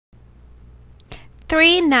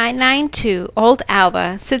3992 Old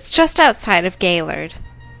Alba sits just outside of Gaylord.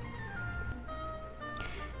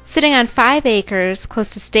 Sitting on 5 acres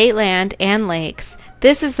close to state land and lakes,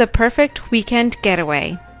 this is the perfect weekend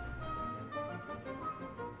getaway.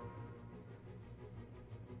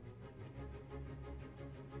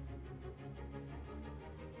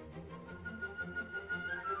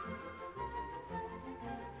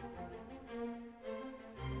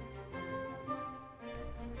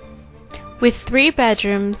 With 3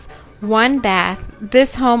 bedrooms, 1 bath,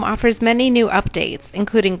 this home offers many new updates,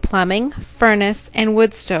 including plumbing, furnace, and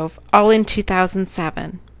wood stove, all in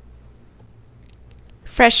 2007.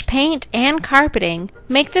 Fresh paint and carpeting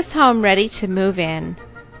make this home ready to move in.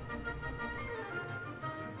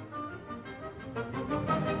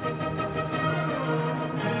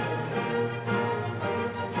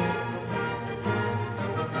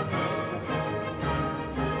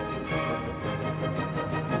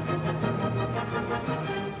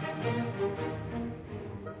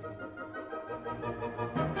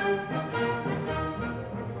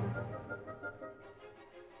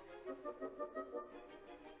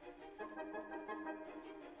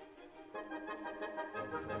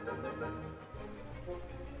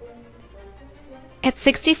 At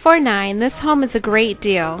 $64,900, this home is a great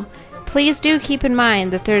deal. Please do keep in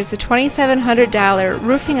mind that there is a $2,700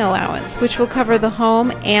 roofing allowance, which will cover the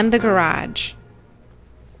home and the garage.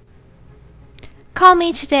 Call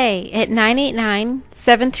me today at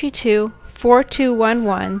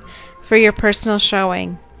 989-732-4211 for your personal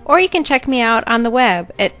showing, or you can check me out on the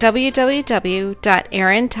web at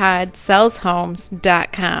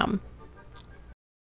www.erintoddSellsHomes.com.